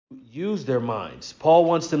use their minds. Paul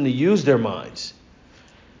wants them to use their minds.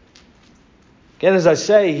 Again, as I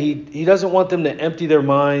say, he doesn't want them to empty their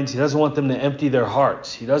minds. He doesn't want them to empty their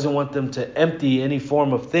hearts. He doesn't want them to empty any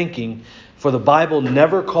form of thinking, for the Bible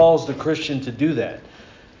never calls the Christian to do that.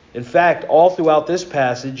 In fact, all throughout this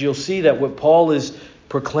passage, you'll see that what Paul is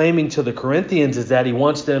proclaiming to the Corinthians is that he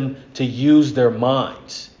wants them to use their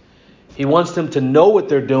minds. He wants them to know what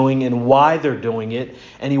they're doing and why they're doing it.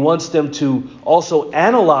 And he wants them to also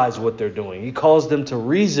analyze what they're doing. He calls them to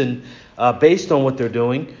reason based on what they're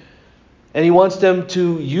doing. And he wants them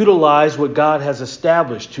to utilize what God has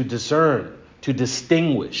established, to discern, to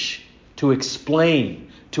distinguish, to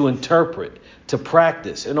explain, to interpret, to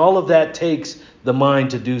practice. And all of that takes the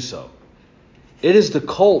mind to do so. It is the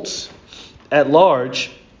cults at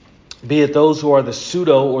large, be it those who are the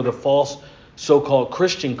pseudo or the false so-called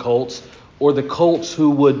Christian cults, or the cults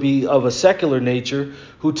who would be of a secular nature,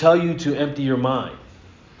 who tell you to empty your mind,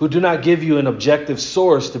 who do not give you an objective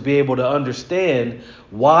source to be able to understand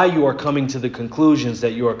why you are coming to the conclusions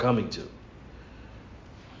that you are coming to.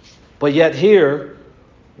 But yet here,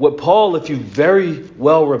 what Paul, if you very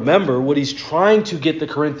well remember, what he's trying to get the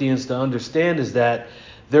Corinthians to understand is that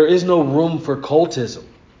there is no room for cultism.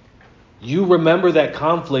 You remember that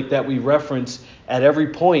conflict that we reference at every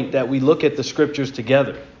point that we look at the scriptures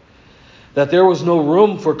together. That there was no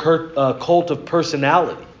room for a cult of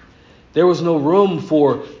personality. There was no room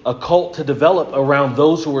for a cult to develop around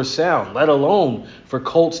those who are sound, let alone for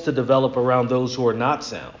cults to develop around those who are not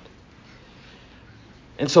sound.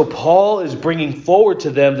 And so Paul is bringing forward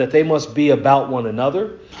to them that they must be about one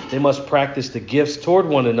another. They must practice the gifts toward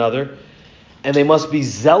one another. And they must be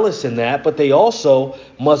zealous in that, but they also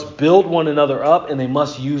must build one another up, and they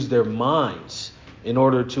must use their minds in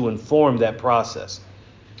order to inform that process.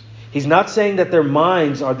 He's not saying that their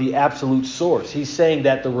minds are the absolute source. He's saying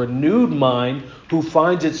that the renewed mind who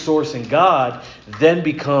finds its source in God then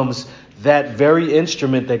becomes that very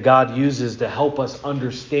instrument that God uses to help us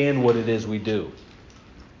understand what it is we do.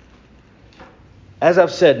 As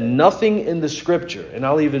I've said, nothing in the scripture, and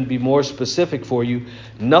I'll even be more specific for you,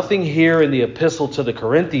 nothing here in the epistle to the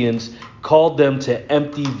Corinthians called them to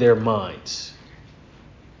empty their minds.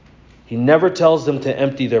 He never tells them to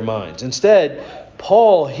empty their minds. Instead,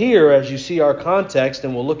 Paul here, as you see our context,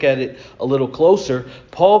 and we'll look at it a little closer,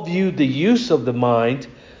 Paul viewed the use of the mind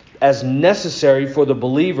as necessary for the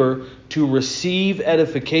believer to receive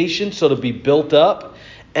edification, so to be built up,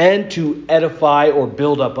 and to edify or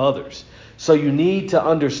build up others. So you need to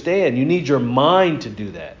understand, you need your mind to do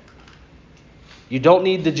that. You don't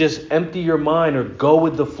need to just empty your mind or go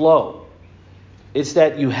with the flow. It's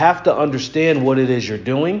that you have to understand what it is you're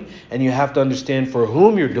doing, and you have to understand for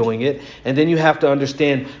whom you're doing it, and then you have to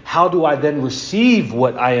understand, how do I then receive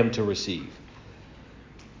what I am to receive?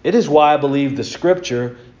 It is why I believe the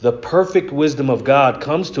scripture, the perfect wisdom of God,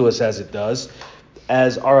 comes to us as it does,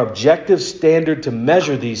 as our objective standard to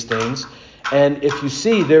measure these things. And if you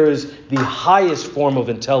see, there is the highest form of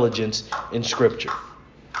intelligence in Scripture.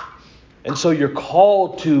 And so you're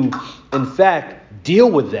called to, in fact,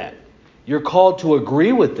 deal with that. You're called to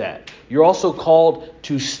agree with that. You're also called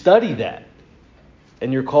to study that.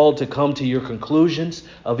 And you're called to come to your conclusions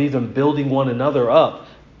of even building one another up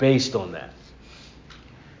based on that.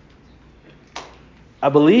 I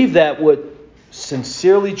believe that what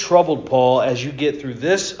sincerely troubled Paul as you get through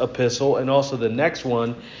this epistle and also the next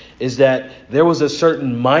one is that there was a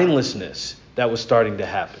certain mindlessness that was starting to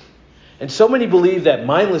happen. And so many believe that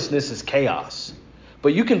mindlessness is chaos.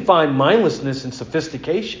 But you can find mindlessness in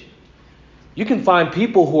sophistication. You can find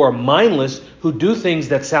people who are mindless who do things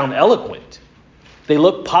that sound eloquent. They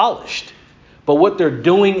look polished. But what they're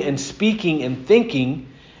doing and speaking and thinking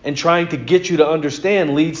and trying to get you to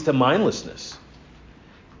understand leads to mindlessness.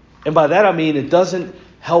 And by that I mean it doesn't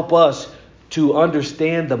help us to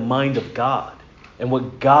understand the mind of God and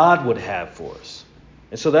what God would have for us.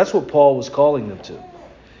 And so that's what Paul was calling them to.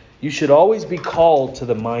 You should always be called to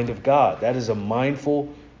the mind of God. That is a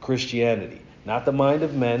mindful Christianity. Not the mind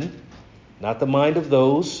of men, not the mind of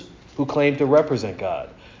those who claim to represent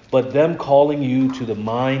God, but them calling you to the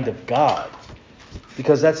mind of God.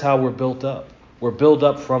 Because that's how we're built up. We're built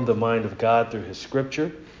up from the mind of God through His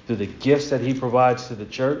Scripture, through the gifts that He provides to the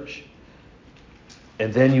church.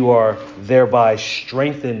 And then you are thereby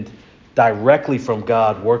strengthened directly from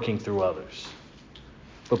God, working through others.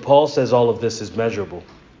 But Paul says all of this is measurable.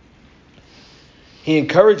 He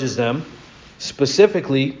encourages them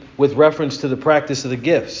specifically with reference to the practice of the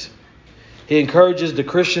gifts. He encourages the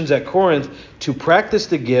Christians at Corinth to practice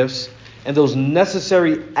the gifts and those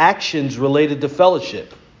necessary actions related to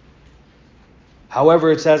fellowship.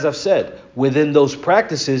 However, it's as I've said, within those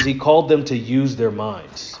practices, he called them to use their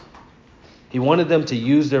minds. He wanted them to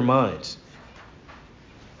use their minds.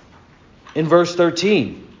 In verse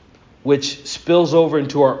 13, which spills over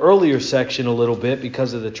into our earlier section a little bit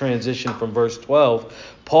because of the transition from verse 12,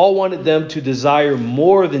 Paul wanted them to desire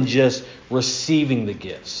more than just receiving the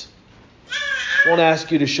gifts. I won't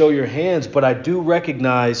ask you to show your hands, but I do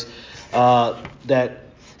recognize that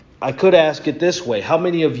I could ask it this way. How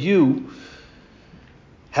many of you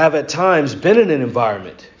have at times been in an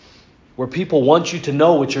environment where people want you to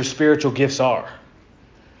know what your spiritual gifts are,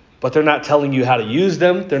 but they're not telling you how to use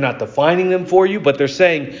them, they're not defining them for you, but they're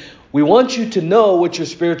saying, we want you to know what your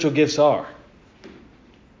spiritual gifts are.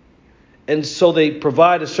 And so they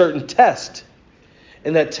provide a certain test.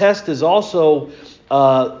 And that test is also,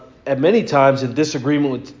 at many times, in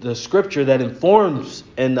disagreement with the scripture that informs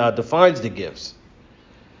and defines the gifts.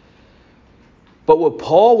 But what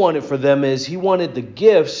Paul wanted for them is he wanted the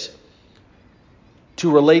gifts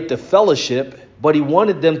to relate to fellowship, but he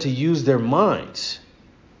wanted them to use their minds.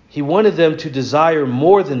 He wanted them to desire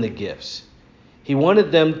more than the gifts. He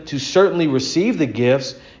wanted them to certainly receive the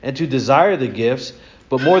gifts and to desire the gifts,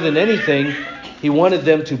 but more than anything, he wanted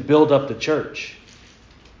them to build up the church.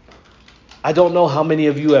 I don't know how many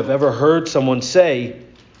of you have ever heard someone say,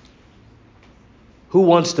 who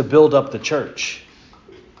wants to build up the church?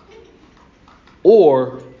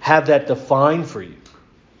 Or have that defined for you.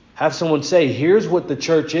 Have someone say, here's what the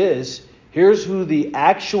church is. Here's who the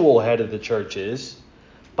actual head of the church is,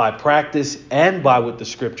 by practice and by what the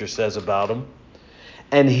scripture says about them.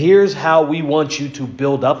 And here's how we want you to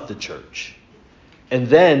build up the church. And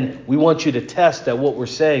then we want you to test that what we're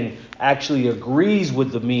saying actually agrees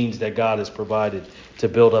with the means that God has provided to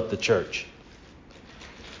build up the church.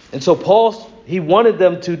 And so Paul, he wanted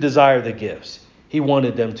them to desire the gifts. He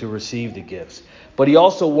wanted them to receive the gifts. But he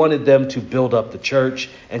also wanted them to build up the church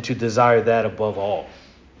and to desire that above all.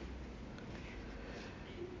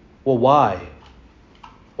 Well, why?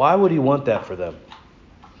 Why would he want that for them?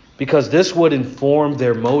 Because this would inform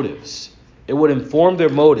their motives. It would inform their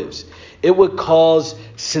motives. It would cause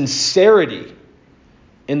sincerity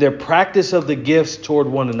in their practice of the gifts toward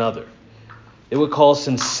one another. It would cause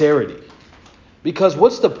sincerity. Because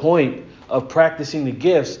what's the point of practicing the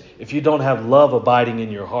gifts if you don't have love abiding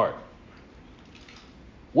in your heart?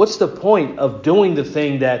 What's the point of doing the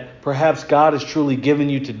thing that perhaps God has truly given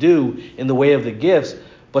you to do in the way of the gifts,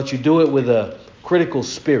 but you do it with a critical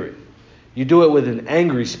spirit? You do it with an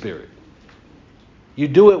angry spirit. You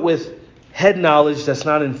do it with head knowledge that's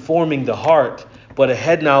not informing the heart, but a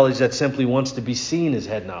head knowledge that simply wants to be seen as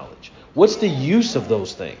head knowledge. What's the use of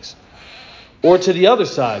those things? Or to the other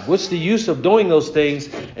side, what's the use of doing those things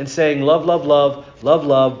and saying love, love, love, love,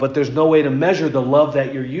 love, but there's no way to measure the love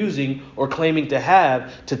that you're using or claiming to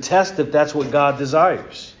have to test if that's what God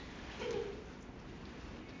desires?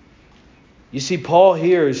 You see, Paul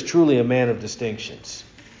here is truly a man of distinctions.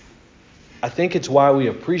 I think it's why we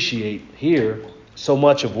appreciate here so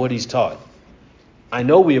much of what he's taught. I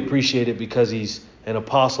know we appreciate it because he's an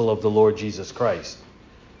apostle of the Lord Jesus Christ,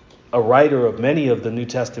 a writer of many of the New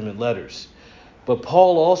Testament letters. But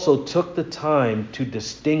Paul also took the time to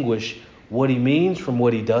distinguish what he means from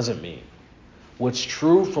what he doesn't mean, what's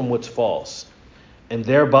true from what's false. And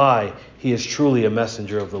thereby, he is truly a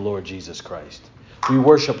messenger of the Lord Jesus Christ. We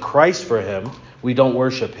worship Christ for him. We don't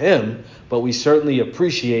worship him, but we certainly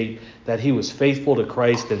appreciate that he was faithful to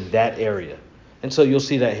Christ in that area. And so you'll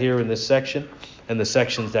see that here in this section and the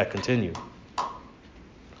sections that continue.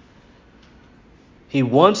 He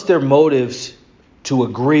wants their motives to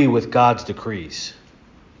agree with God's decrees.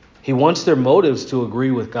 He wants their motives to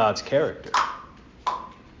agree with God's character.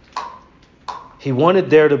 He wanted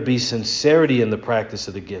there to be sincerity in the practice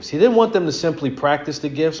of the gifts. He didn't want them to simply practice the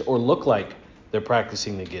gifts or look like they're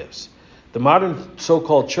practicing the gifts. The modern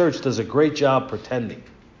so-called church does a great job pretending,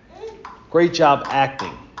 great job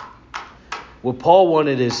acting. What Paul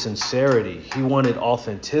wanted is sincerity. He wanted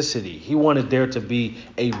authenticity. He wanted there to be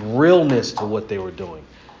a realness to what they were doing.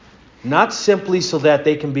 Not simply so that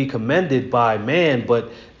they can be commended by man,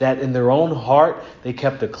 but that in their own heart, they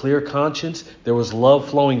kept a clear conscience. There was love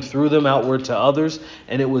flowing through them outward to others,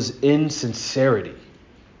 and it was in sincerity.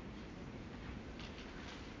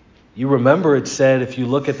 You remember it said, if you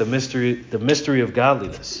look at the mystery of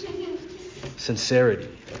godliness, sincerity,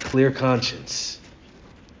 a clear conscience,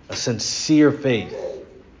 a sincere faith.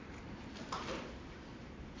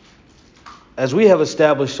 As we have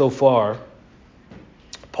established so far,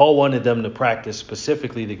 Paul wanted them to practice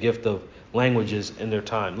specifically the gift of languages in their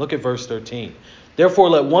time. Look at verse 13. Therefore,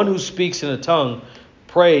 let one who speaks in a tongue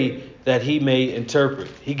pray that he may interpret.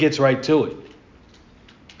 He gets right to it.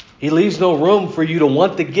 He leaves no room for you to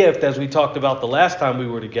want the gift, as we talked about the last time we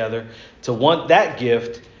were together, to want that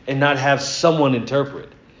gift and not have someone interpret.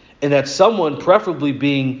 And that someone preferably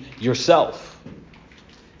being yourself.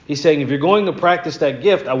 He's saying if you're going to practice that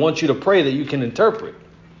gift, I want you to pray that you can interpret.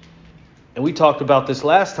 And we talked about this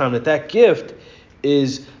last time, that gift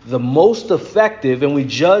is the most effective, and we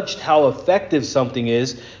judged how effective something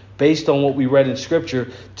is based on what we read in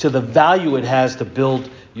Scripture to the value it has to build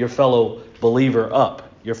your fellow believer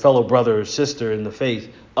up, your fellow brother or sister in the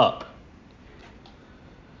faith up.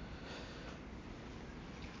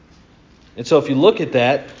 And so if you look at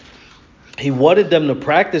that, he wanted them to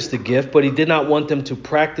practice the gift, but he did not want them to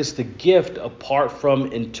practice the gift apart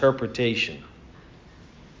from interpretation.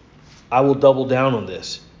 I will double down on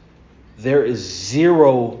this. There is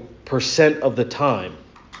 0% of the time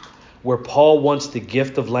where Paul wants the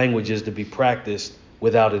gift of languages to be practiced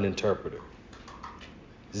without an interpreter.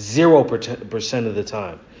 0% of the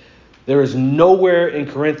time. There is nowhere in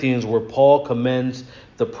Corinthians where Paul commends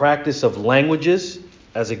the practice of languages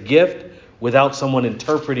as a gift without someone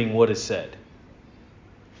interpreting what is said.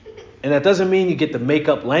 And that doesn't mean you get to make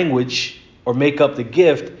up language or make up the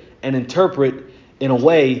gift and interpret in a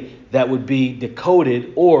way that would be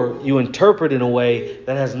decoded, or you interpret in a way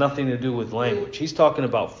that has nothing to do with language. He's talking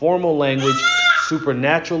about formal language,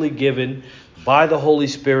 supernaturally given by the Holy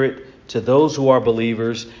Spirit to those who are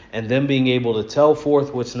believers, and them being able to tell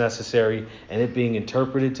forth what's necessary, and it being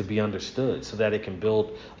interpreted to be understood so that it can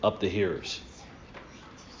build up the hearers.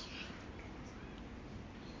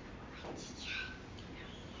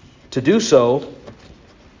 To do so,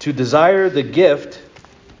 to desire the gift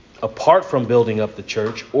apart from building up the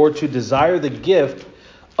church, or to desire the gift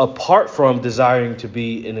apart from desiring to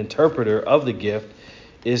be an interpreter of the gift,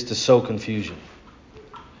 is to sow confusion.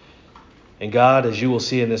 And God, as you will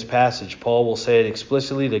see in this passage, Paul will say it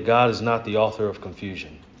explicitly that God is not the author of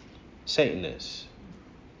confusion. Satan is.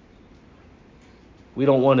 We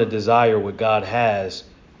don't want to desire what God has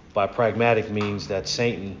by pragmatic means that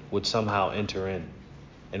Satan would somehow enter in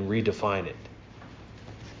and redefine it.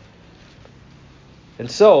 And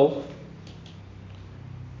so,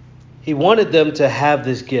 he wanted them to have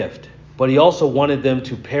this gift, but he also wanted them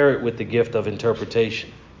to pair it with the gift of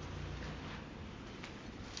interpretation.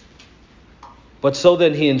 But so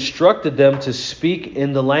then he instructed them to speak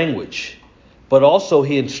in the language, but also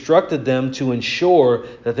he instructed them to ensure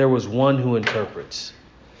that there was one who interprets.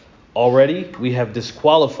 Already, we have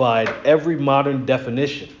disqualified every modern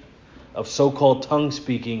definition of so-called tongue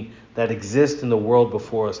speaking that exists in the world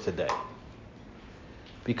before us today.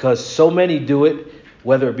 Because so many do it,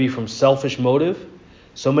 whether it be from selfish motive,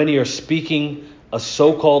 so many are speaking a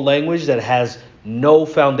so-called language that has no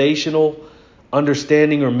foundational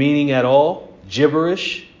understanding or meaning at all,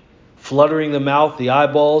 gibberish, fluttering the mouth, the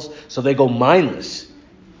eyeballs, so they go mindless.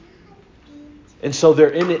 And so they're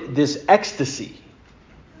in this ecstasy.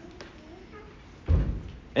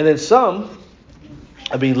 And then some,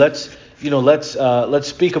 let's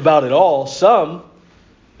speak about it all. Some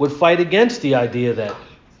would fight against the idea that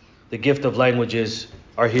the gift of languages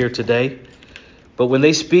are here today. But when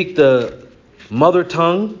they speak the mother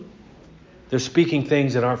tongue, they're speaking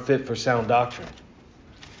things that aren't fit for sound doctrine.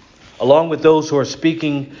 Along with those who are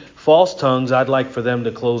speaking false tongues, I'd like for them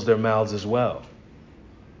to close their mouths as well.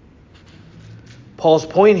 Paul's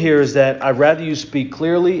point here is that I'd rather you speak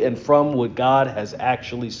clearly and from what God has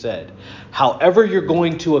actually said. However you're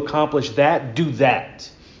going to accomplish that, do that.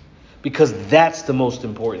 Because that's the most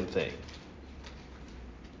important thing.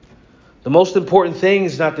 The most important thing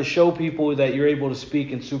is not to show people that you're able to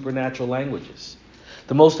speak in supernatural languages.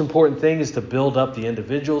 The most important thing is to build up the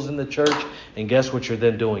individuals in the church. And guess what you're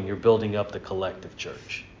then doing? You're building up the collective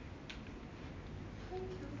church.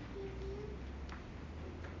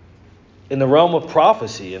 In the realm of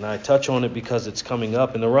prophecy, and I touch on it because it's coming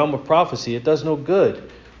up, in the realm of prophecy, it does no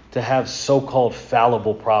good to have so-called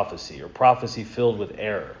fallible prophecy or prophecy filled with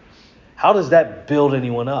error. How does that build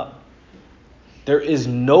anyone up? There is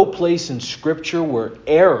no place in Scripture where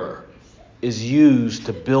error is used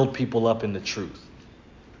to build people up in the truth.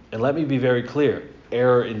 And let me be very clear,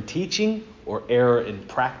 error in teaching or error in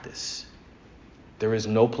practice. There is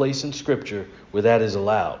no place in Scripture where that is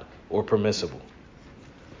allowed or permissible.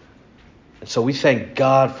 And so we thank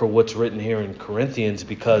God for what's written here in Corinthians,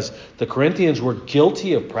 because the Corinthians were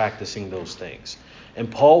guilty of practicing those things. And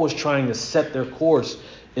Paul was trying to set their course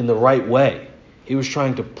in the right way. He was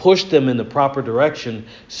trying to push them in the proper direction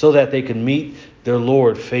so that they could meet their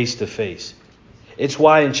Lord face to face. It's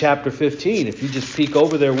why in chapter 15, if you just peek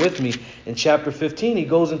over there with me, in chapter 15, he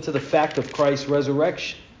goes into the fact of Christ's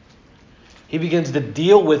resurrection. He begins to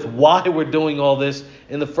deal with why we're doing all this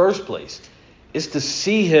in the first place. It's to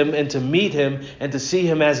see him and to meet him and to see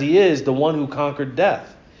him as he is, the one who conquered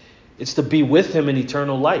death. It's to be with him in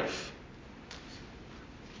eternal life.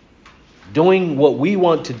 Doing what we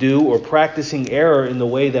want to do or practicing error in the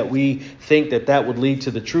way that we think that would lead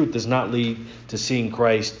to the truth does not lead to seeing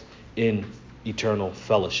Christ in eternal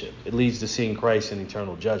fellowship. It leads to seeing Christ in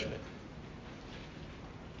eternal judgment.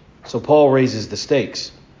 So Paul raises the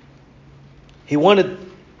stakes. He wanted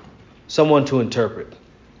someone to interpret.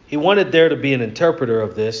 He wanted there to be an interpreter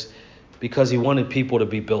of this because he wanted people to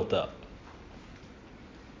be built up.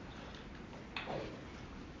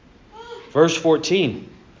 Verse 14,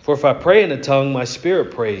 for if I pray in a tongue, my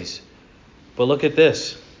spirit prays. But look at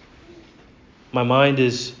this. My mind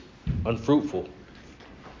is unfruitful.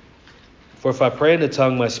 For if I pray in a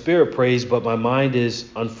tongue, my spirit prays, but my mind is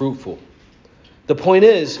unfruitful. The point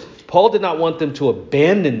is, Paul did not want them to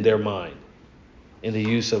abandon their mind in the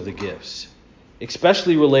use of the gifts,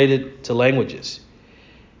 especially related to languages.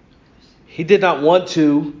 He did not want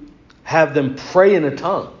to have them pray in a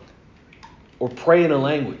tongue or pray in a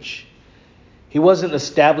language. He wasn't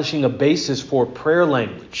establishing a basis for prayer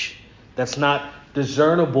language that's not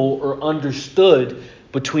discernible or understood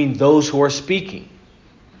between those who are speaking.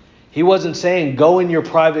 He wasn't saying go in your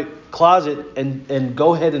private closet and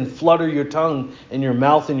go ahead and flutter your tongue and your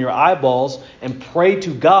mouth and your eyeballs and pray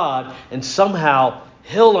to God and somehow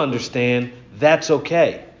he'll understand that's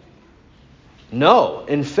okay. No.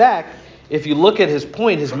 In fact, if you look at his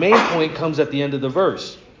point, his main point comes at the end of the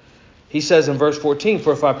verse. He says in verse 14,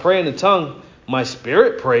 for if I pray in a tongue, my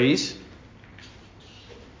spirit prays.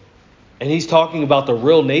 And he's talking about the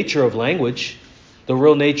real nature of language, the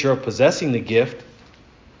real nature of possessing the gift.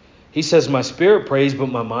 He says, my spirit prays, but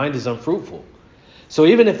my mind is unfruitful. So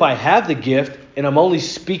even if I have the gift and I'm only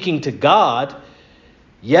speaking to God,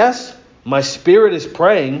 yes, my spirit is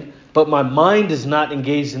praying, but my mind is not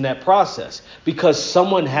engaged in that process because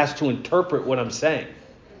someone has to interpret what I'm saying.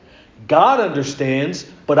 God understands,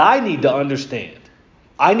 but I need to understand.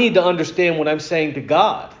 I need to understand what I'm saying to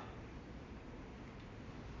God.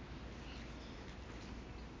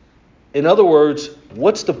 In other words,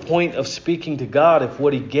 what's the point of speaking to God if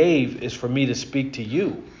what he gave is for me to speak to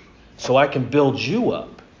you so I can build you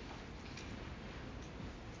up?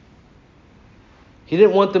 He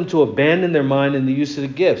didn't want them to abandon their mind in the use of the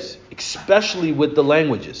gifts, especially with the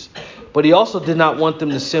languages. But he also did not want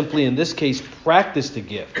them to simply, in this case, practice the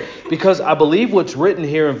gift. Because I believe what's written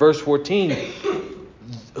here in verse 14,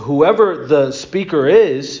 whoever the speaker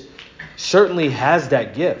is certainly has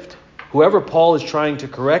that gift. Whoever Paul is trying to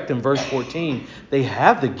correct in verse 14, they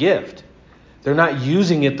have the gift. They're not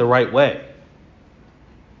using it the right way.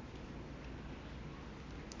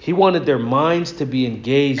 He wanted their minds to be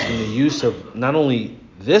engaged in the use of not only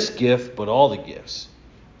this gift, but all the gifts.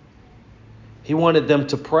 He wanted them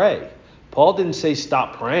to pray. Paul didn't say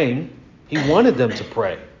stop praying. He wanted them to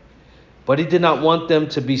pray. But he did not want them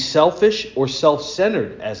to be selfish or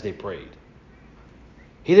self-centered as they prayed.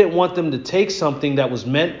 He didn't want them to take something that was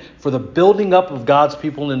meant for the building up of God's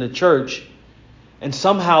people in the church and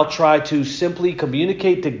somehow try to simply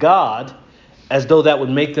communicate to God as though that would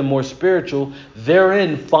make them more spiritual,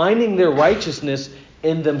 therein finding their righteousness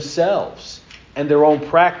in themselves and their own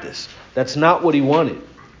practice. That's not what he wanted.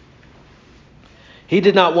 He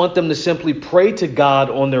did not want them to simply pray to God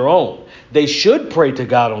on their own. They should pray to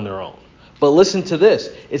God on their own. But listen to this.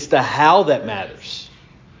 It's the how that matters.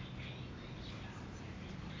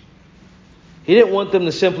 He didn't want them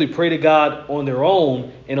to simply pray to God on their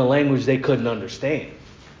own in a language they couldn't understand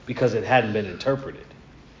because it hadn't been interpreted.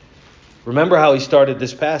 Remember how he started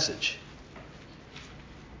this passage.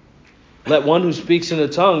 Let one who speaks in a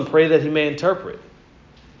tongue pray that he may interpret.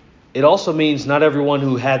 It also means not everyone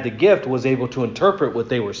who had the gift was able to interpret what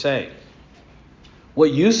they were saying.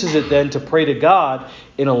 What use is it then to pray to God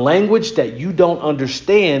in a language that you don't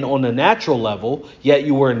understand on the natural level, yet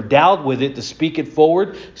you were endowed with it to speak it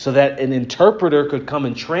forward so that an interpreter could come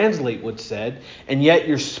and translate what's said, and yet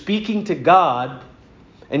you're speaking to God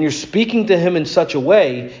and you're speaking to him in such a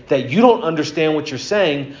way that you don't understand what you're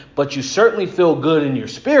saying, but you certainly feel good in your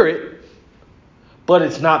spirit, but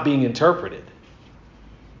it's not being interpreted.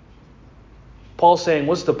 Paul's saying,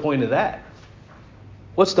 what's the point of that?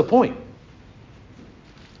 What's the point?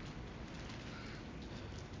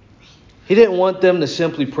 He didn't want them to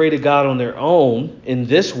simply pray to God on their own in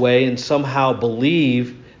this way and somehow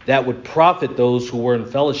believe that would profit those who were in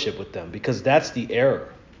fellowship with them, because that's the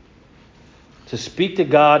error. To speak to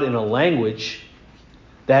God in a language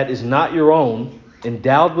that is not your own,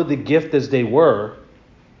 endowed with the gift as they were,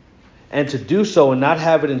 and to do so and not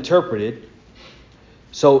have it interpreted.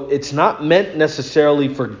 So it's not meant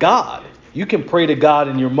necessarily for God. You can pray to God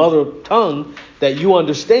in your mother tongue that you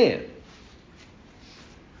understand.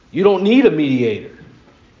 You don't need a mediator.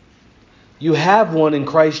 You have one in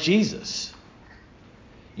Christ Jesus.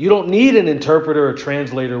 You don't need an interpreter or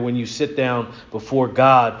translator when you sit down before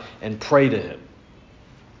God and pray to Him,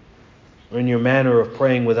 or in your manner of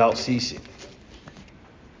praying without ceasing.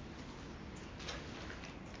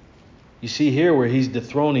 You see here where he's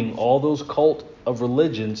dethroning all those cult of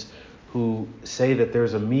religions who say that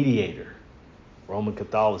there's a mediator, Roman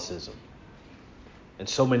Catholicism, and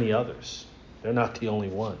so many others. They're not the only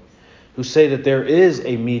one. Who say that there is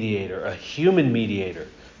a mediator, a human mediator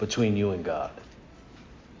between you and God.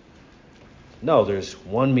 No, there's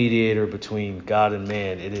one mediator between God and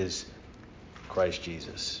man. It is Christ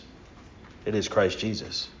Jesus. It is Christ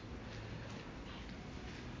Jesus.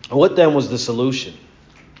 What then was the solution?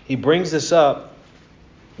 He brings this up.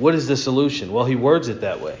 What is the solution? Well, he words it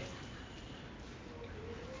that way.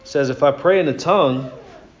 He says, if I pray in a tongue,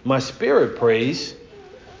 my spirit prays.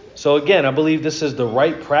 So again, I believe this is the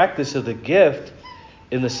right practice of the gift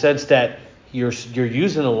in the sense that you're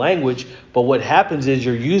using a language, but what happens is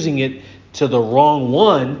you're using it to the wrong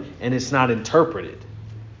one and it's not interpreted.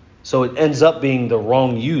 So it ends up being the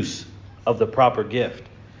wrong use of the proper gift.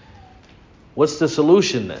 What's the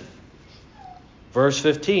solution then? Verse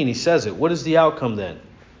 15, he says it. What is the outcome then?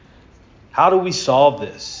 How do we solve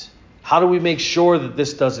this? How do we make sure that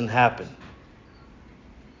this doesn't happen?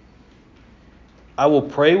 I will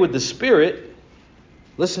pray with the Spirit.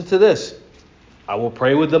 Listen to this. I will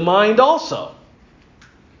pray with the mind also.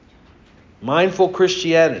 Mindful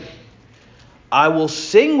Christianity. I will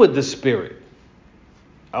sing with the Spirit.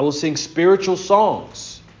 I will sing spiritual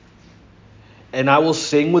songs. And I will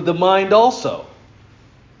sing with the mind also.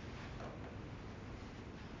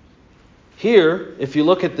 Here, if you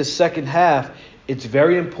look at the second half, it's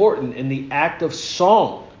very important in the act of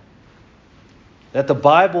song that the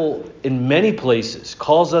Bible in many places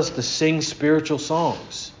calls us to sing spiritual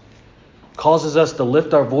songs, causes us to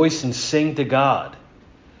lift our voice and sing to God.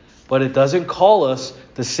 But it doesn't call us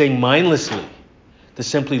to sing mindlessly, to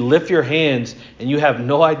simply lift your hands and you have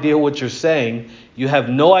no idea what you're saying. You have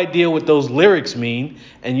no idea what those lyrics mean,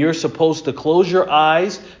 and you're supposed to close your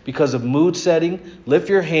eyes because of mood setting, lift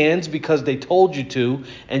your hands because they told you to,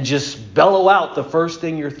 and just bellow out the first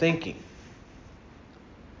thing you're thinking.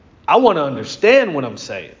 I want to understand what I'm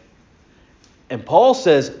saying. And Paul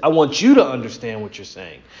says, I want you to understand what you're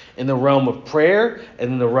saying in the realm of prayer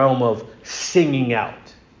and in the realm of singing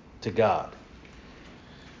out to God.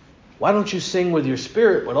 Why don't you sing with your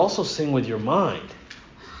spirit, but also sing with your mind?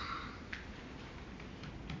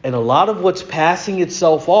 And a lot of what's passing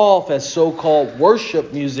itself off as so-called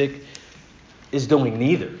worship music is doing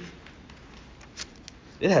neither.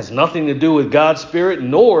 It has nothing to do with God's Spirit,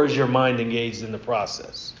 nor is your mind engaged in the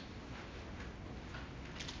process.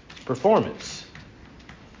 It's performance.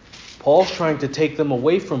 Paul's trying to take them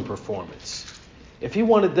away from performance. If he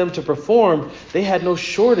wanted them to perform, they had no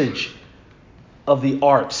shortage of the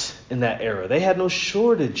arts in that era. They had no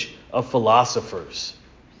shortage of philosophers.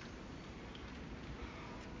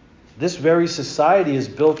 This very society is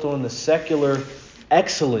built on the secular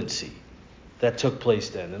excellency that took place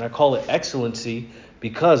then. And I call it excellency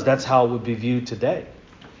because that's how it would be viewed today.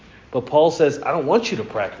 But Paul says, I don't want you to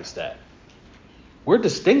practice that. We're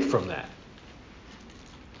distinct from that.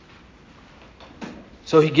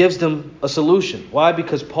 So he gives them a solution. Why?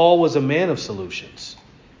 Because Paul was a man of solutions.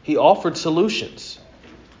 He offered solutions.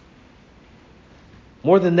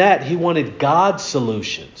 More than that, he wanted God's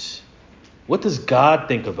solutions. What does God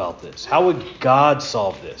think about this? How would God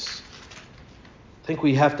solve this? I think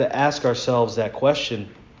we have to ask ourselves that question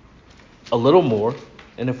a little more.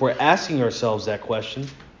 And if we're asking ourselves that question,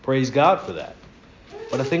 praise God for that.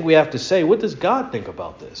 But I think we have to say, what does God think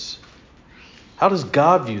about this? How does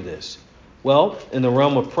God view this? Well, in the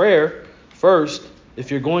realm of prayer, first,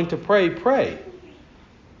 if you're going to pray, pray.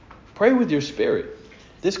 Pray with your spirit.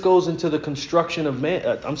 This goes into the construction of man.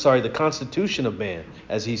 The constitution of man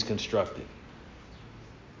as he's constructed.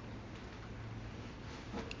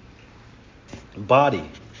 Body,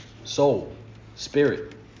 soul,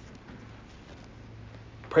 spirit.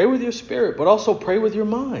 Pray with your spirit, but also pray with your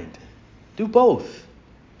mind. Do both.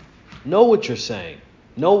 Know what you're saying.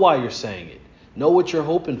 Know why you're saying it. Know what you're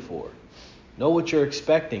hoping for. Know what you're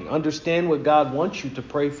expecting. Understand what God wants you to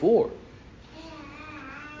pray for.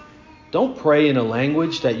 Don't pray in a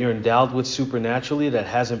language that you're endowed with supernaturally that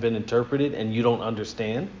hasn't been interpreted and you don't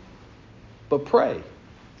understand. But pray.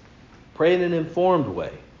 Pray in an informed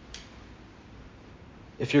way.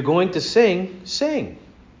 If you're going to sing, sing.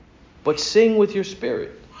 But sing with your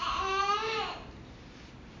spirit.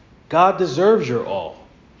 God deserves your all.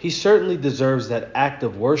 He certainly deserves that act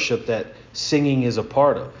of worship that singing is a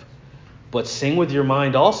part of. But sing with your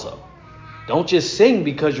mind also. Don't just sing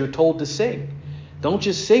because you're told to sing. Don't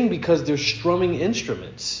just sing because they're strumming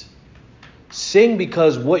instruments. Sing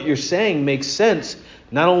because what you're saying makes sense,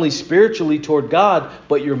 not only spiritually toward God,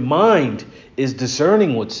 but your mind is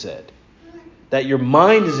discerning what's said. That your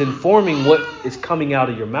mind is informing what is coming out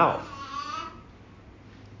of your mouth.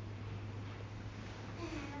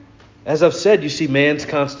 As I've said, you see man's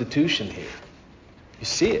constitution here. You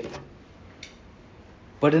see it.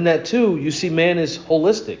 But in that too, you see man is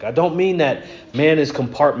holistic. I don't mean that man is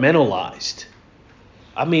compartmentalized.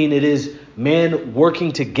 I mean it is man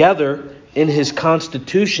working together in his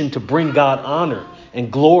constitution to bring God honor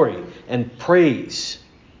and glory and praise.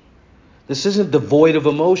 This isn't devoid of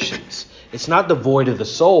emotions. It's not devoid of the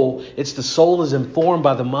soul. It's the soul is informed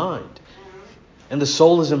by the mind. And the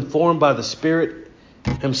soul is informed by the Spirit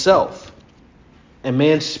himself. And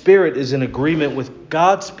man's spirit is in agreement with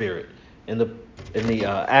God's Spirit in the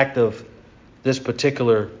act of this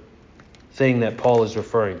particular thing that Paul is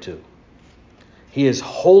referring to. He is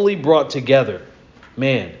wholly brought together.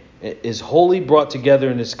 Man is wholly brought together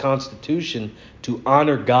in his constitution to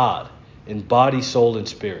honor God in body, soul, and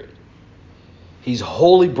spirit. He's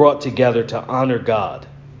wholly brought together to honor God.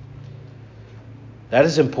 That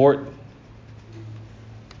is important.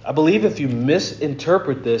 I believe if you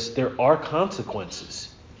misinterpret this, there are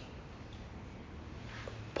consequences.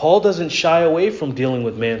 Paul doesn't shy away from dealing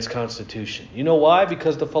with man's constitution. You know why?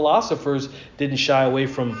 Because the philosophers didn't shy away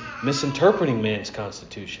from misinterpreting man's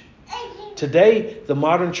constitution. Today, the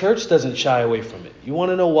modern church doesn't shy away from it. You want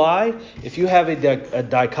to know why? If you have a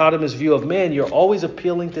dichotomous view of man, you're always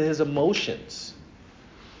appealing to his emotions.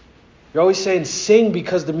 You're always saying, sing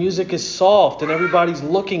because the music is soft and everybody's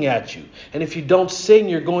looking at you. And if you don't sing,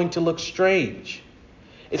 you're going to look strange.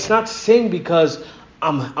 It's not sing because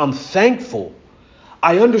I'm thankful.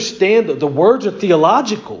 I understand that the words are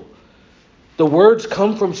theological. The words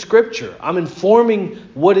come from Scripture. I'm informing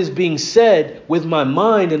what is being said with my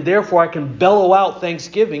mind, and therefore I can bellow out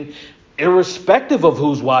thanksgiving irrespective of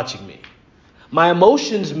who's watching me. My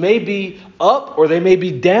emotions may be up or they may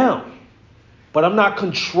be down, but I'm not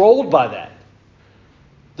controlled by that.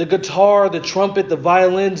 The guitar, the trumpet, the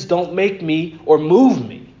violins don't make me or move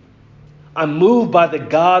me. I'm moved by the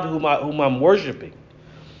God whom I'm worshiping.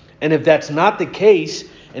 And if that's not the case,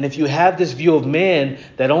 and if you have this view of man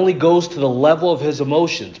that only goes to the level of his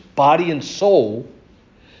emotions, body and soul,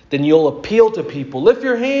 then you'll appeal to people. Lift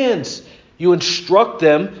your hands. You instruct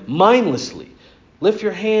them mindlessly. Lift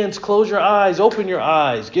your hands, close your eyes, open your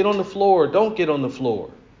eyes, get on the floor, don't get on the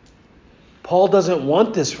floor. Paul doesn't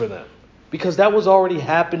want this for them because that was already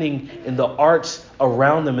happening in the arts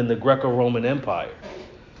around them in the Greco-Roman Empire.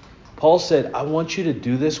 Paul said, I want you to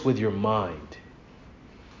do this with your mind.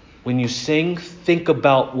 When you sing, think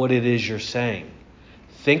about what it is you're saying.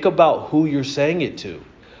 Think about who you're saying it to.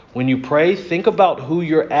 When you pray, think about who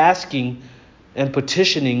you're asking and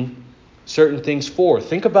petitioning certain things for.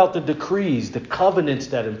 Think about the decrees, the covenants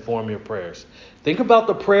that inform your prayers. Think about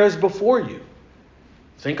the prayers before you.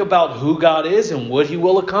 Think about who God is and what he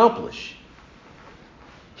will accomplish.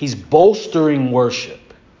 He's bolstering worship.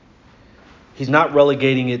 He's not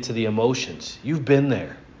relegating it to the emotions. You've been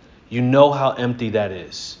there. You know how empty that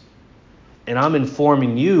is. And I'm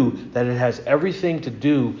informing you that it has everything to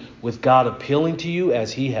do with God appealing to you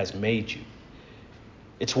as he has made you.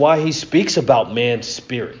 It's why he speaks about man's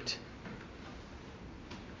spirit.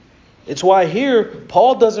 It's why here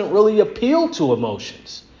Paul doesn't really appeal to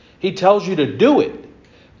emotions. He tells you to do it.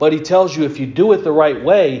 But he tells you if you do it the right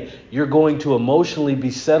way, you're going to emotionally be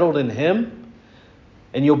settled in him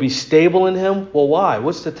and you'll be stable in him. Well, why?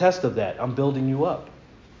 What's the test of that? I'm building you up.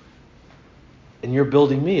 And you're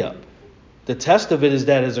building me up. The test of it is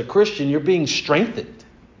that as a Christian, you're being strengthened.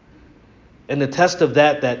 And the test of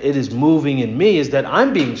that it is moving in me, is that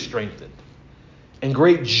I'm being strengthened. And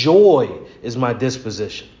great joy is my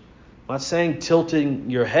disposition. I'm not saying tilting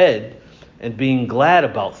your head and being glad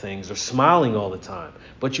about things or smiling all the time.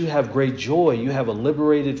 But you have great joy. You have a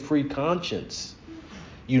liberated, free conscience.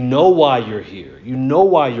 You know why you're here. You know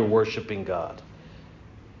why you're worshiping God.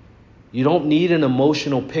 You don't need an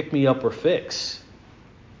emotional pick-me-up or fix.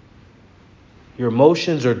 Your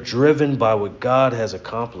emotions are driven by what God has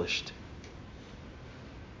accomplished.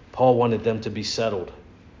 Paul wanted them to be settled.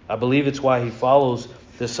 I believe it's why he follows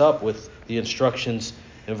this up with the instructions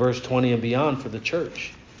in verse 20 and beyond for the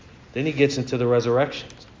church. Then he gets into the resurrection.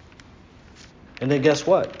 And then guess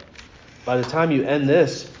what? By the time you end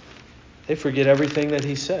this, they forget everything that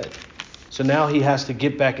he said. So now he has to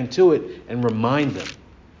get back into it and remind them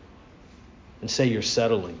and say you're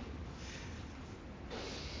settling.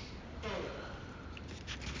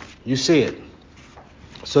 You see it.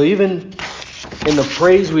 So even In the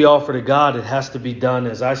praise we offer to God, it has to be done,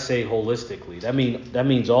 as I say, holistically. That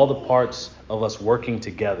means all the parts of us working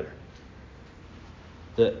together.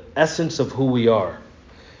 The essence of who we are.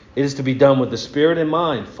 It is to be done with the spirit and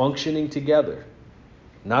mind functioning together,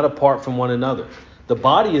 not apart from one another. The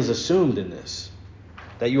body is assumed in this,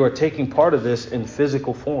 that you are taking part of this in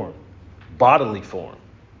physical form, bodily form.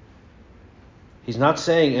 He's not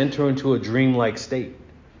saying enter into a dreamlike state.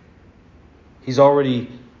 He's already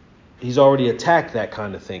attacked that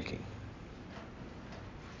kind of thinking.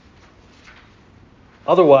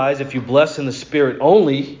 Otherwise, if you bless in the Spirit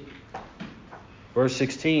only, verse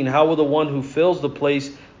 16, how will the one who fills the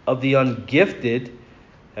place of the ungifted,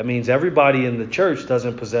 that means everybody in the church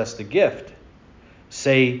doesn't possess the gift,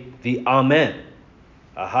 say the Amen?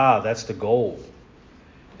 Aha, that's the goal.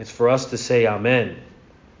 It's for us to say Amen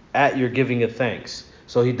at your giving of thanks.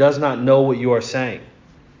 So he does not know what you are saying.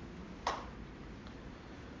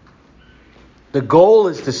 The goal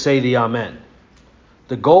is to say the Amen.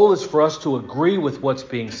 The goal is for us to agree with what's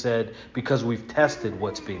being said because we've tested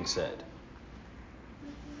what's being said.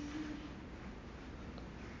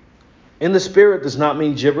 In the Spirit does not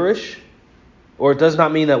mean gibberish, or it does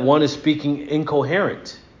not mean that one is speaking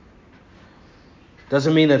incoherent.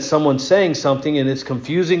 Doesn't mean that someone's saying something and it's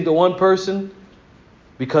confusing to one person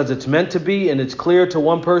because it's meant to be, and it's clear to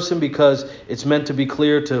one person because it's meant to be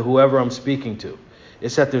clear to whoever I'm speaking to.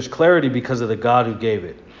 It's that there's clarity because of the God who gave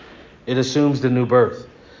it. It assumes the new birth.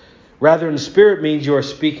 Rather, in the Spirit means you are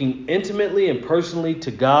speaking intimately and personally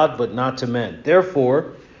to God, but not to men.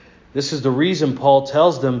 Therefore, this is the reason Paul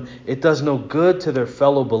tells them it does no good to their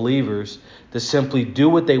fellow believers to simply do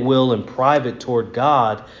what they will in private toward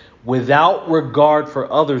God without regard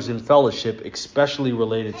for others in fellowship, especially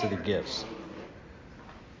related to the gifts.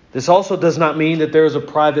 This also does not mean that there is a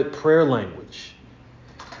private prayer language.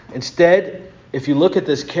 Instead, if you look at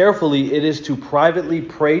this carefully, it is to privately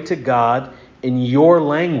pray to God in your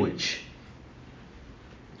language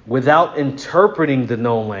without interpreting the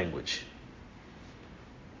known language.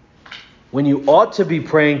 When you ought to be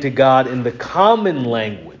praying to God in the common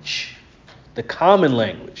language,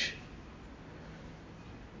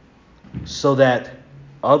 so that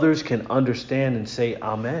others can understand and say,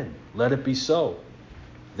 Amen. Let it be so.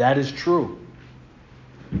 That is true.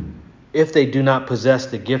 If they do not possess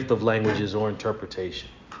the gift of languages or interpretation.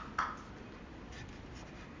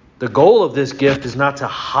 The goal of this gift is not to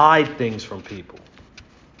hide things from people.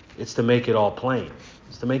 It's to make it all plain.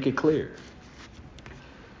 It's to make it clear.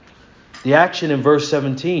 The action in verse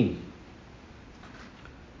 17.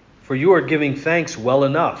 For you are giving thanks well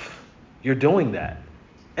enough. You're doing that.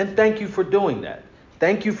 And thank you for doing that.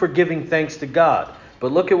 Thank you for giving thanks to God.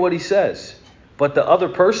 But look at what he says. But the other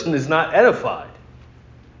person is not edified.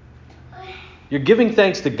 You're giving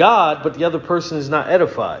thanks to God, but the other person is not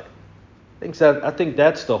edified. I think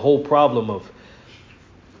that's the whole problem of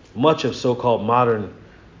much of so-called modern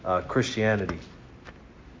Christianity.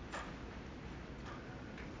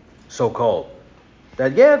 So-called.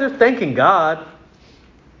 That, they're thanking God,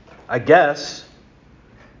 I guess,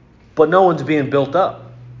 but no one's being built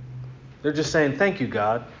up. They're just saying, thank you,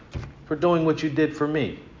 God, for doing what you did for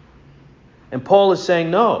me. And Paul is saying,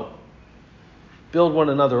 no, build one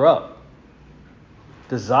another up.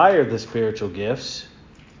 Desire the spiritual gifts.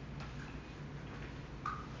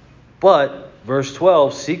 But, verse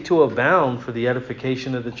 12, seek to abound for the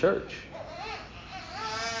edification of the church.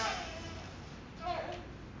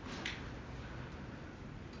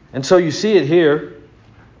 And so you see it here.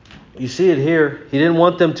 He didn't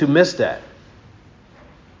want them to miss that.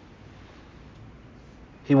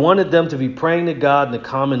 He wanted them to be praying to God in the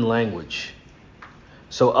common language,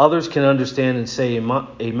 so others can understand and say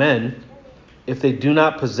amen if they do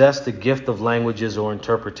not possess the gift of languages or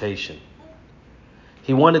interpretation.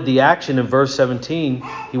 He wanted the action in verse 17.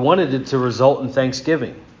 He wanted it to result in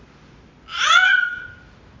thanksgiving.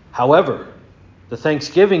 However, the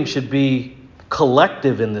thanksgiving should be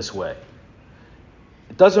collective in this way.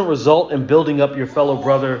 It doesn't result in building up your fellow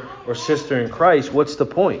brother or sister in Christ. What's the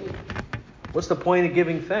point? What's the point of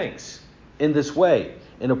giving thanks in this way,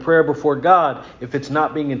 in a prayer before God, if it's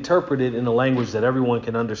not being interpreted in a language that everyone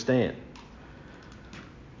can understand?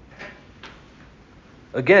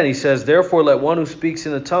 Again, he says, therefore let one who speaks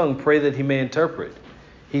in a tongue pray that he may interpret.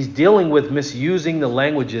 He's dealing with misusing the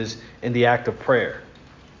languages in the act of prayer.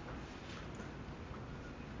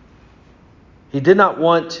 He did not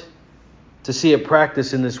want to see it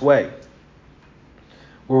practiced in this way,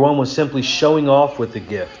 where one was simply showing off with the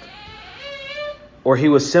gift, or he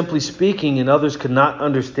was simply speaking and others could not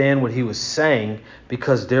understand what he was saying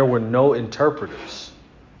because there were no interpreters.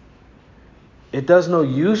 It does no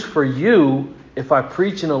use for you if I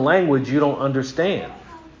preach in a language you don't understand.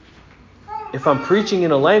 If I'm preaching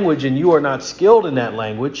in a language and you are not skilled in that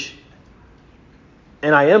language,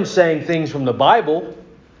 and I am saying things from the Bible,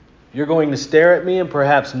 you're going to stare at me and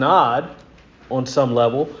perhaps nod on some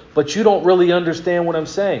level, but you don't really understand what I'm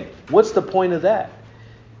saying. What's the point of that?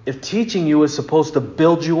 If teaching you is supposed to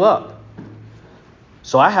build you up.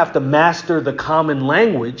 So I have to master the common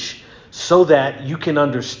language so that you can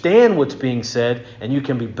understand what's being said and you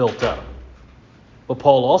can be built up. But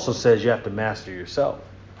Paul also says you have to master yourself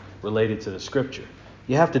related to the scripture.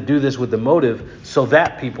 You have to do this with the motive so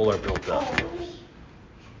that people are built up.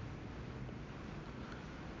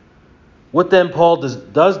 What then Paul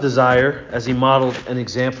does desire, as he modeled an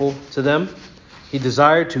example to them, he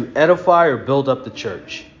desired to edify or build up the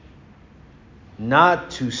church, not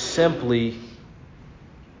to simply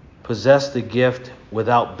possess the gift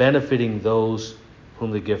without benefiting those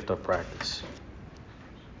whom the gift of practice.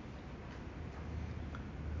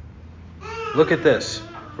 Look at this,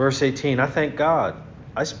 verse 18. I thank God.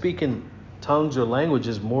 I speak in tongues or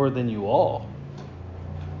languages more than you all.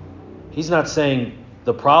 He's not saying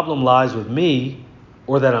the problem lies with me,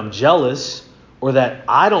 or that I'm jealous, or that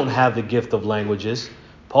I don't have the gift of languages.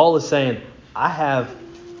 Paul is saying, I have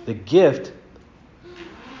the gift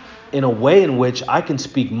in a way in which I can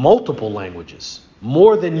speak multiple languages,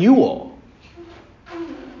 more than you all.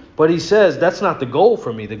 But he says, that's not the goal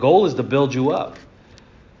for me. The goal is to build you up.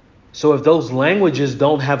 So if those languages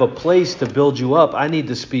don't have a place to build you up, I need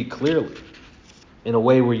to speak clearly in a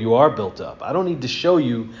way where you are built up. I don't need to show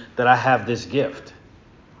you that I have this gift.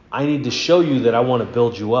 I need to show you that I want to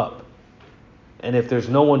build you up. And if there's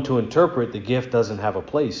no one to interpret, the gift doesn't have a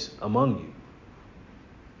place among you.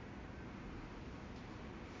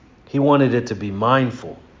 He wanted it to be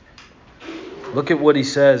mindful. Look at what he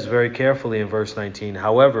says very carefully in verse 19.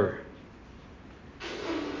 However,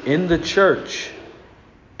 in the church,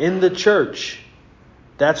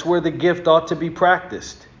 that's where the gift ought to be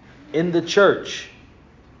practiced. In the church.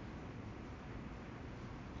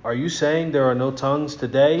 Are you saying there are no tongues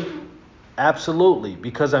today? Absolutely,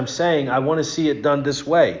 because I'm saying I want to see it done this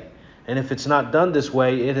way. And if it's not done this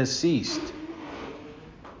way, it has ceased.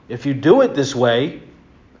 If you do it this way,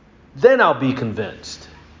 then I'll be convinced.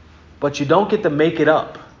 But you don't get to make it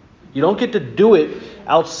up. You don't get to do it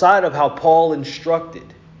outside of how Paul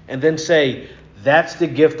instructed and then say, that's the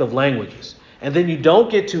gift of languages. And then you don't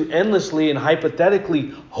get to endlessly and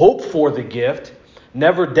hypothetically hope for the gift,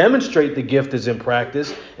 never demonstrate the gift is in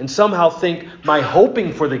practice, and somehow think my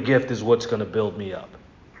hoping for the gift is what's going to build me up.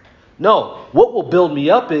 No, what will build me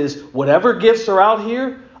up is whatever gifts are out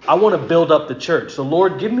here, I want to build up the church. So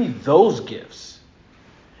Lord, give me those gifts.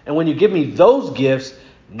 And when you give me those gifts,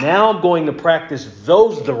 now I'm going to practice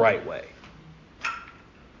those the right way.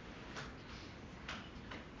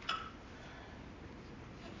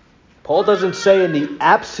 Paul doesn't say in the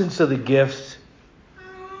absence of the gifts,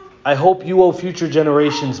 I hope you, O future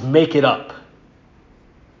generations, make it up.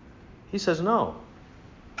 He says, no.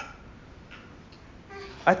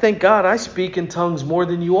 I thank God I speak in tongues more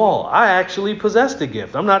than you all. I actually possess the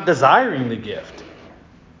gift. I'm not desiring the gift.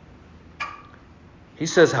 He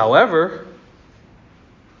says, however,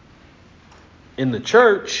 in the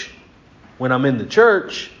church, when I'm in the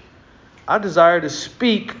church, I desire to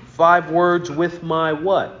speak 5 words with my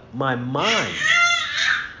what? My mind.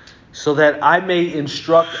 So that I may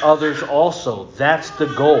instruct others also. That's the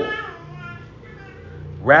goal.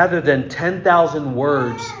 Rather than 10,000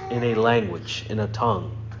 words in a language, in a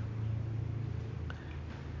tongue.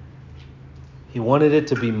 He wanted it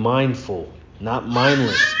to be mindful, not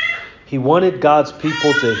mindless. He wanted God's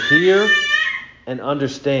people to hear and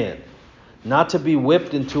understand, not to be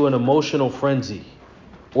whipped into an emotional frenzy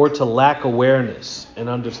or to lack awareness and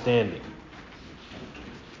understanding.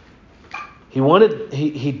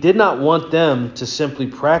 He did not want them to simply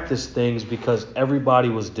practice things because everybody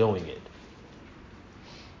was doing it.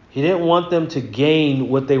 He didn't want them to gain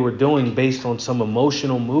what they were doing based on some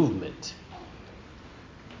emotional movement.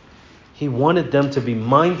 He wanted them to be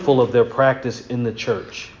mindful of their practice in the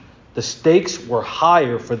church. The stakes were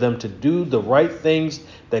higher for them to do the right things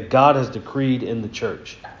that God has decreed in the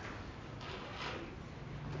church.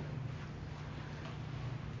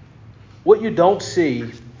 What you don't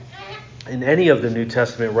see in any of the New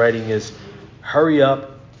Testament writing is hurry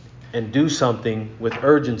up and do something with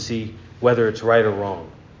urgency, whether it's right or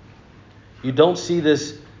wrong. You don't see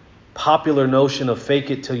this popular notion of fake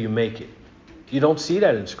it till you make it. You don't see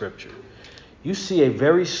that in Scripture. You see a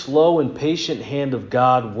very slow and patient hand of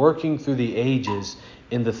God working through the ages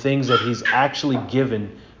in the things that He's actually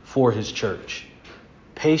given for His church.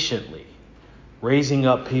 Patiently raising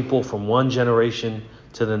up people from one generation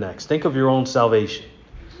to the next. Think of your own salvation.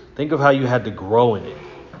 Think of how you had to grow in it.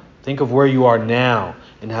 Think of where you are now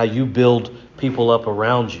and how you build people up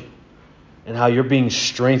around you. And how you're being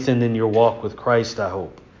strengthened in your walk with Christ, I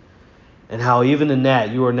hope. And how even in that,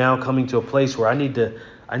 you are now coming to a place where I need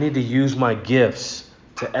to use my gifts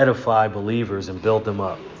to edify believers and build them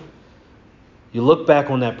up. You look back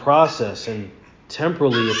on that process, and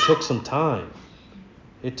temporally it took some time.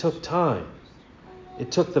 It took time.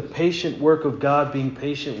 It took the patient work of God being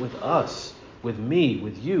patient with us, with me,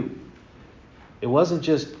 with you. It wasn't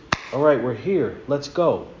just, all right, we're here. Let's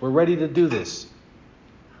go. We're ready to do this.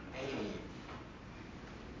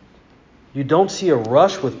 You don't see a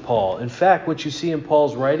rush with Paul. In fact, what you see in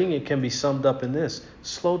Paul's writing, it can be summed up in this.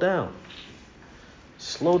 Slow down.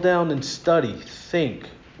 Slow down and study, think,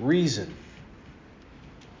 reason.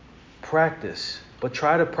 Practice. But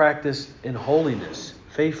try to practice in holiness,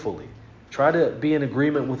 faithfully. Try to be in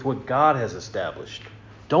agreement with what God has established.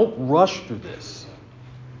 Don't rush through this.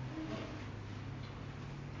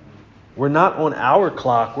 We're not on our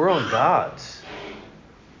clock. We're on God's.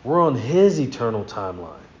 We're on His eternal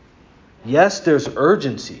timeline. Yes, there's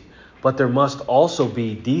urgency, but there must also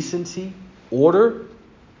be decency, order,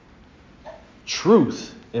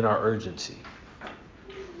 truth in our urgency.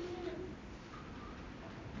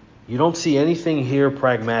 You don't see anything here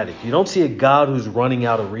pragmatic. You don't see a God who's running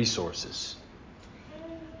out of resources.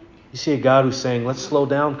 You see a God who's saying, let's slow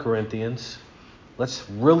down, Corinthians. Let's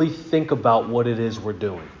really think about what it is we're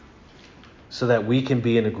doing so that we can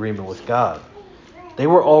be in agreement with God. They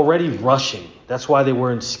were already rushing. That's why they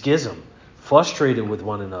were in schism, frustrated with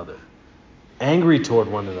one another, angry toward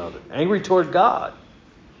one another, angry toward God.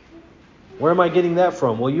 Where am I getting that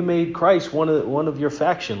from? Well, you made Christ one of your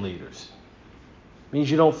faction leaders. It means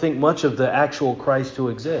you don't think much of the actual Christ who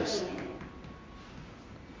exists.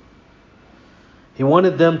 He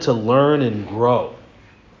wanted them to learn and grow.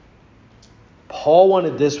 Paul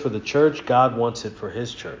wanted this for the church. God wants it for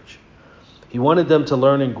his church. He wanted them to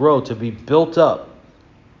learn and grow, to be built up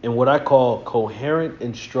in what I call coherent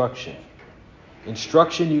instruction.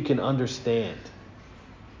 Instruction you can understand.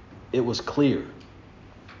 It was clear.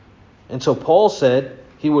 And so Paul said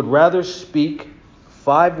he would rather speak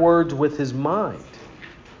 5 words with his mind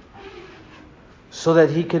so that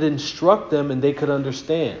he could instruct them and they could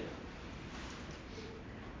understand,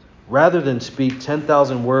 rather than speak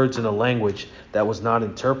 10,000 words in a language that was not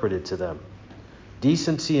interpreted to them.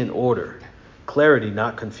 Decency and order. Clarity,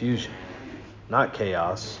 not confusion. Not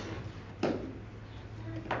chaos.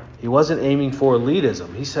 He wasn't aiming for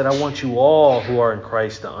elitism. He said, I want you all who are in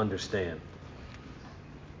Christ to understand.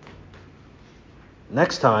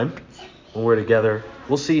 Next time, when we're together,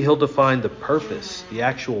 we'll see he'll define the purpose, the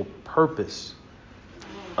actual purpose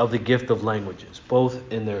of the gift of languages, both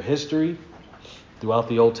in their history throughout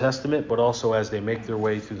the Old Testament, but also as they make their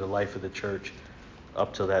way through the life of the church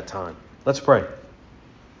up to that time. Let's pray.